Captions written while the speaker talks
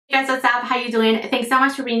Hey guys, what's up? How you doing? Thanks so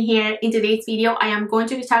much for being here. In today's video, I am going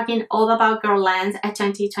to be talking all about Guerlain's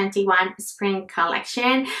 2021 spring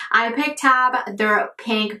collection. I picked up their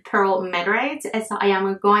pink pearl meteorites, so I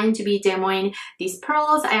am going to be demoing these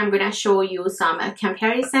pearls. I am going to show you some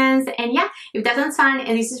comparisons, and yeah, if that sounds fun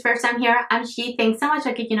and this is your first time here, I'm She. Thanks so much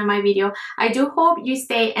for clicking on my video. I do hope you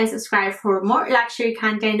stay and subscribe for more luxury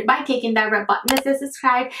content by clicking that red button that says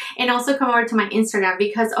subscribe, and also come over to my Instagram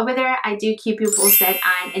because over there I do keep you posted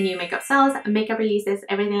on new makeup sales, makeup releases,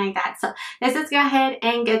 everything like that. So let's just go ahead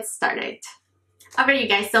and get started. Alright you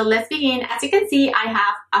guys, so let's begin. As you can see, I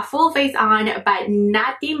have a full face on, but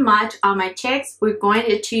nothing much on my cheeks. We're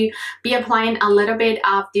going to be applying a little bit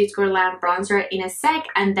of this Guerlain bronzer in a sec,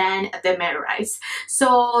 and then the Meteorites.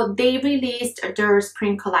 So they released their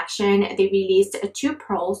spring collection. They released two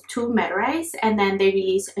pearls, two Meteorites, and then they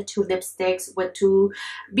released two lipsticks with two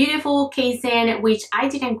beautiful casing, which I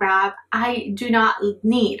didn't grab. I do not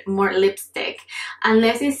need more lipstick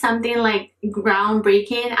unless it's something like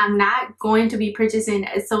groundbreaking. I'm not going to be purchasing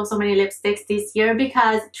so many lipsticks this year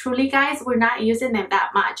because truly guys, we're not using them that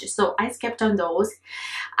much, so I skipped on those.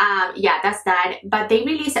 Yeah, that's that. But they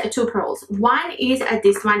released two pearls. One is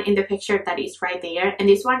this one in the picture that is right there, and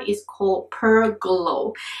this one is called Pearl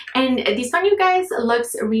Glow, and this one, you guys,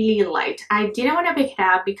 looks really light. I didn't want to pick it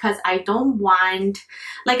up because I don't want,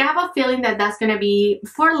 like, I have a feeling that that's gonna be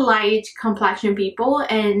for light complexion people,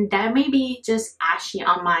 and that may be just ashy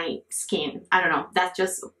on my skin. I don't know, that's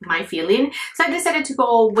just my feeling. So I decided to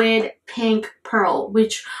go with Pink Pearl,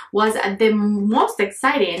 which was the most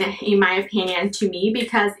exciting in my opinion to me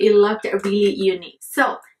because it looked really unique.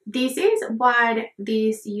 So this is what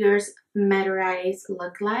this year's Meteorites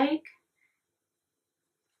look like.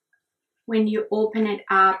 When you open it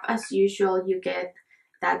up, as usual, you get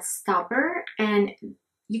that stopper and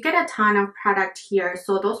you get a ton of product here.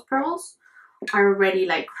 So those pearls are already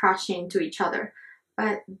like crushing to each other,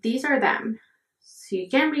 but these are them. So you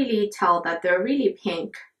can really tell that they're really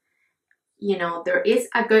pink. You know, there is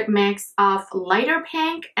a good mix of lighter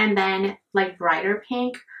pink and then like brighter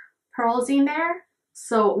pink pearls in there.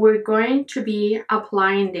 So we're going to be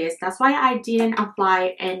applying this. That's why I didn't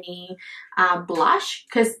apply any blush,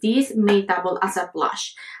 because these may double as a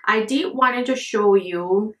blush. I did wanted to show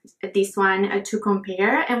you this one to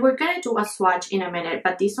compare, and we're gonna do a swatch in a minute,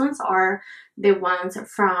 but these ones are the ones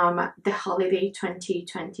from the holiday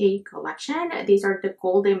 2020 collection. These are the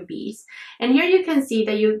golden bees, and here you can see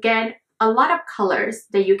that you get a lot of colors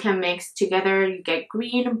that you can mix together. You get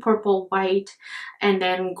green, purple, white, and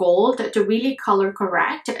then gold to really color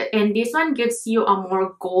correct. And this one gives you a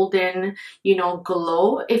more golden, you know,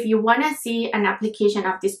 glow. If you want to see an application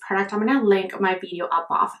of this product, I'm gonna link my video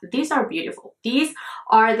above. These are beautiful. These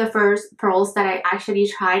are the first pearls that I actually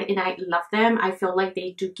tried, and I love them. I feel like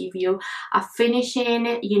they do give you a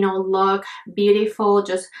finishing, you know, look, beautiful,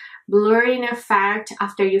 just blurring effect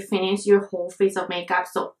after you finish your whole face of makeup.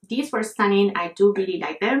 So these were stunning. I do really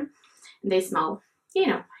like them. They smell, you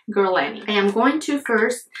know, Guerlain. I am going to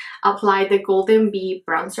first apply the Golden Bee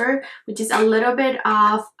bronzer, which is a little bit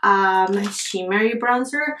of shimmery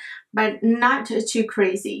bronzer, but not too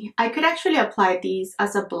crazy. I could actually apply these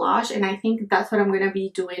as a blush, and I think that's what I'm going to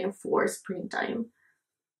be doing for springtime.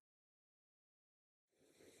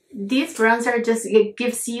 This bronzer just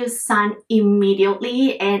gives you sun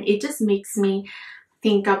immediately, and it just makes me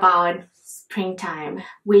think about springtime,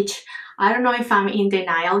 which I don't know if I'm in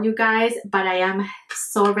denial, you guys, but I am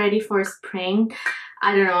so ready for spring.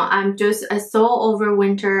 I don't know, I'm just so over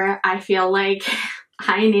winter. I feel like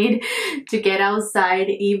I need to get outside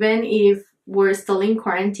even if we're still in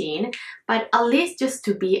quarantine, but at least just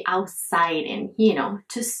to be outside and, you know,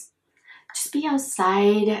 just be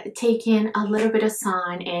outside, taking a little bit of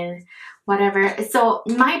sun and whatever. So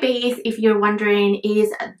my base, if you're wondering,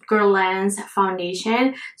 is Guerlain's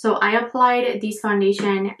foundation. So I applied this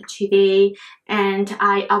foundation today, and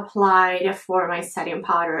I applied for my setting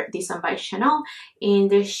powder, this one by Chanel in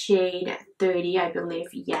the shade 30, I believe.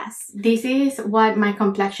 Yes, this is what my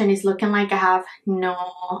complexion is looking like. I have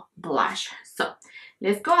no blush. So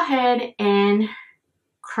let's go ahead and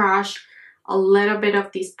crush a little bit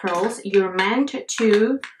of these pearls. You're meant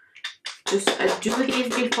to just do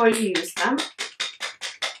these before you use them.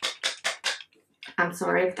 I'm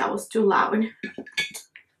sorry if that was too loud,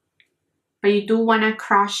 but you do want to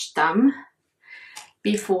crush them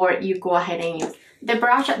before you go ahead and use. The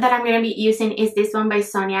brush that I'm going to be using is this one by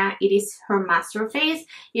Sonia. It is her masterpiece.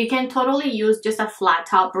 You can totally use just a flat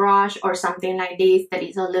top brush or something like this that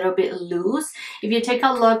is a little bit loose. If you take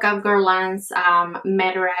a look at Guerlain's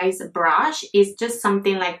Meteorites brush, it's just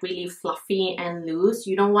something like really fluffy and loose.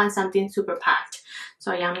 You don't want something super packed.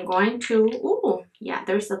 So I am going to, ooh, yeah,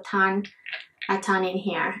 there's a ton in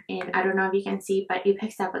here. And I don't know if you can see, but it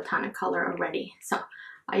picks up a ton of color already. So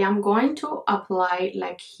I am going to apply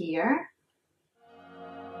like here.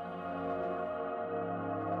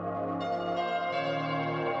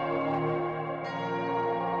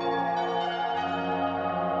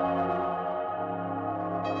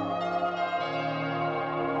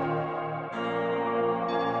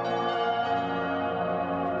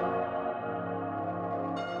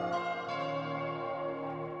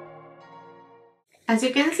 As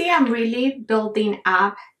you can see, I'm really building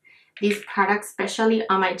up this product, especially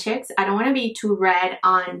on my cheeks. I don't want to be too red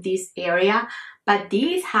on this area, but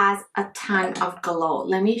this has a ton of glow.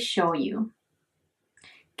 Let me show you.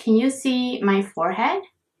 Can you see my forehead?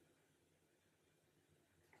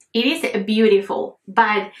 It is beautiful,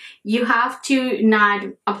 but you have to not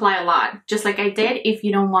apply a lot, just like I did, if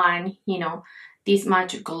you don't want, you know, this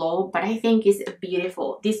much glow. But I think it's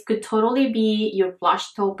beautiful. This could totally be your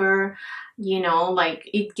blush topper, you know, like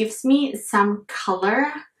it gives me some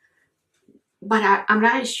color, but I'm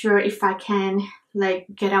not sure if I can like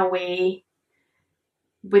get away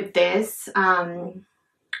with this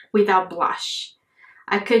without blush.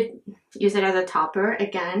 I could use it as a topper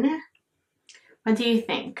again. What do you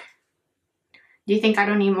think? Do you think I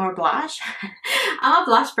don't need more blush? I'm a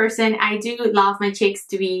blush person. I do love my cheeks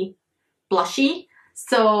to be blushy.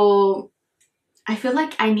 So I feel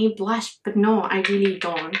like I need blush, but no, I really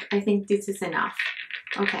don't. I think this is enough.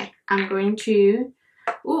 Okay, I'm going to,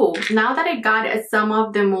 ooh, now that I got some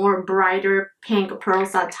of the more brighter pink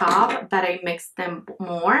pearls at top, that I mixed them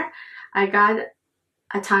more, I got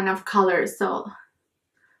a ton of colors. So,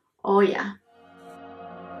 oh yeah.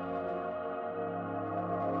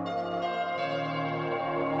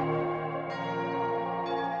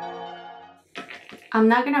 I'm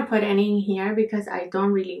not gonna put any in here because I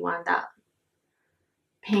don't really want that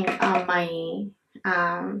pink on my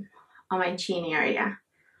chin area.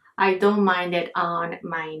 I don't mind it on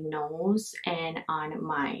my nose and on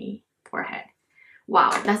my forehead.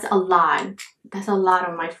 Wow, that's a lot. That's a lot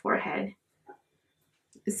on my forehead.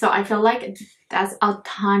 So I feel like that's a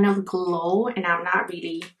ton of glow and I'm not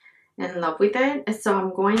really in love with it. So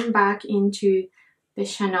I'm going back into the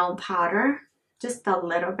Chanel powder just a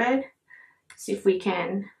little bit. See if we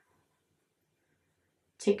can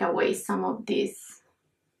take away some of this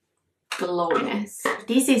glowiness.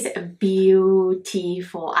 This is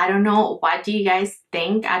beautiful. I don't know, what do you guys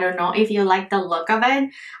think? I don't know if you like the look of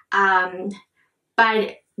it.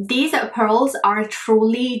 But these pearls are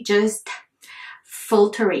truly just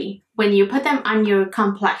filtery. When you put them on your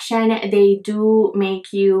complexion, they do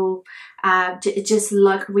make you just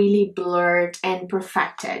look really blurred and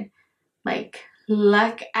perfected. Like,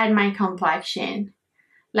 look at my complexion.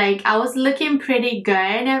 Like, I was looking pretty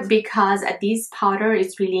good because this powder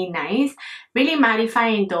is really nice, really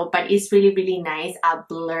mattifying though, but it's really nice at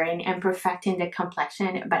blurring and perfecting the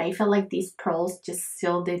complexion. But I feel like these pearls just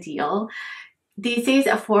seal the deal. This is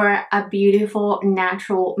for a beautiful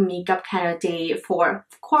natural makeup kind of day for,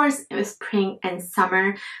 of course, spring and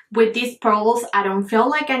summer. With these pearls, I don't feel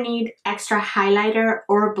like I need extra highlighter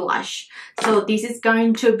or blush. So this is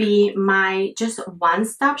going to be my just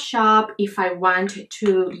one-stop shop if I want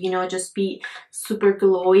to, you know, just be super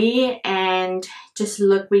glowy and just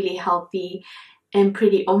look really healthy and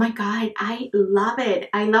pretty. Oh my God, I love it.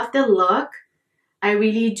 I love the look. I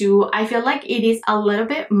really do. I feel like it is a little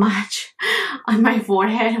bit much on my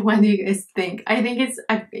forehead. What do you guys think? I think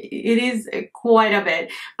it is quite a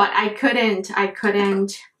bit, but I couldn't,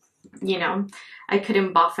 you know, I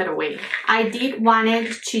couldn't buff it away. I did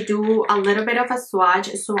wanted to do a little bit of a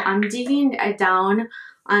swatch, so I'm digging down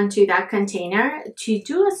onto that container to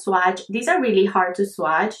do a swatch. These are really hard to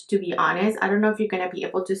swatch, to be honest. I don't know if you're gonna be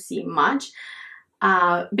able to see much.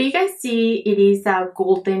 But you guys see it is a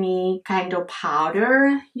goldeny kind of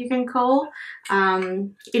powder, you can call.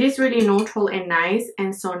 It is really neutral and nice.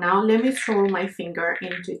 And so now let me throw my finger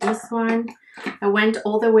into this one. I went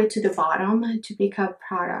all the way to the bottom to pick up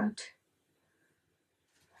product.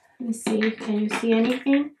 Let me see, can you see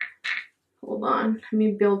anything? Hold on, let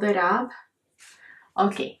me build it up.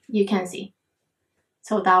 Okay, you can see.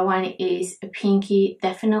 So that one is pinky,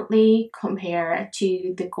 definitely, compared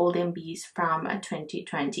to the Golden Bees from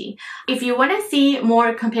 2020. If you want to see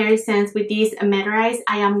more comparisons with these meteorites,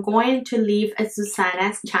 I am going to leave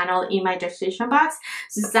Suzana's channel in my description box.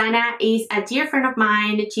 Suzana is a dear friend of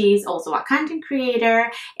mine. She's also a content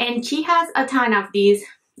creator, and she has a ton of these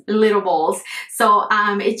little balls. So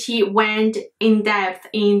she went in depth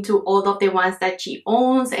into all of the ones that she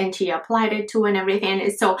owns, and she applied it to and everything.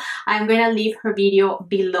 So I'm gonna leave her video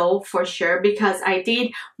below for sure, because I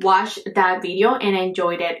did watch that video and I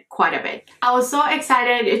enjoyed it quite a bit. I was so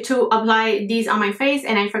excited to apply these on my face,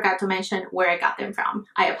 and I forgot to mention where I got them from.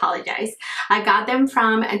 I apologize. I got them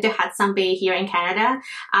from the Hudson Bay here in Canada,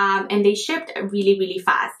 and they shipped really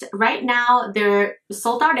fast. Right now they're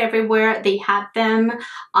sold out everywhere. They have them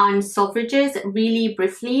on Selfridges really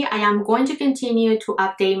briefly. I am going to continue to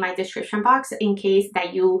update my description box in case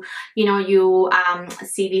that you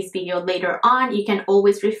see this video later on. You can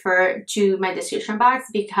always refer to my description box,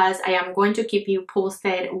 because I am going to keep you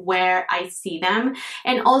posted where I see them,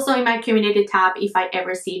 and also in my community tab if I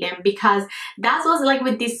ever see them, because that was like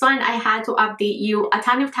with this one, I had to update you a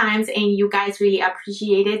ton of times and you guys really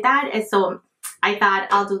appreciated that, and so I thought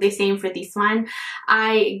I'll do the same for this one.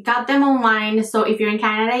 I got them online, so if you're in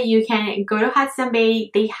Canada, you can go to Hudson Bay.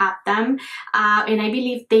 They have them, and I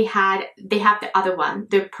believe they have the other one,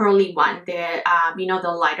 the pearly one, the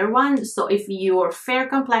the lighter one. So if you're fair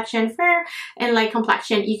and light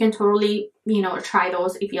complexion, you can totally try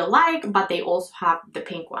those if you like. But they also have the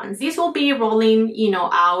pink ones. These will be rolling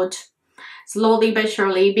out slowly but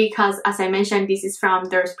surely, because as I mentioned, this is from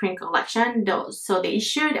their spring collection, so they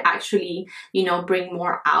should actually bring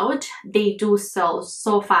more out. They do sell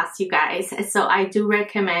so fast, you guys, so I do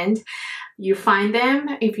recommend you find them.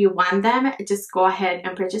 If you want them, just go ahead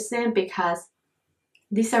and purchase them, because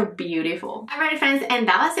these are beautiful. Alright friends, and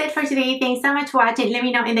that was it for today. Thanks so much for watching. Let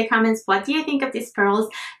me know in the comments, what do you think of these pearls?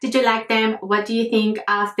 Did you like them? What do you think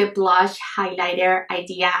of the blush highlighter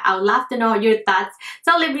idea? I would love to know your thoughts,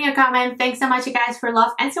 so leave me a comment. Thanks so much you guys for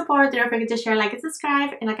love and support. Don't forget to share, like, and subscribe,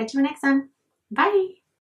 and I'll catch you in the next one. Bye!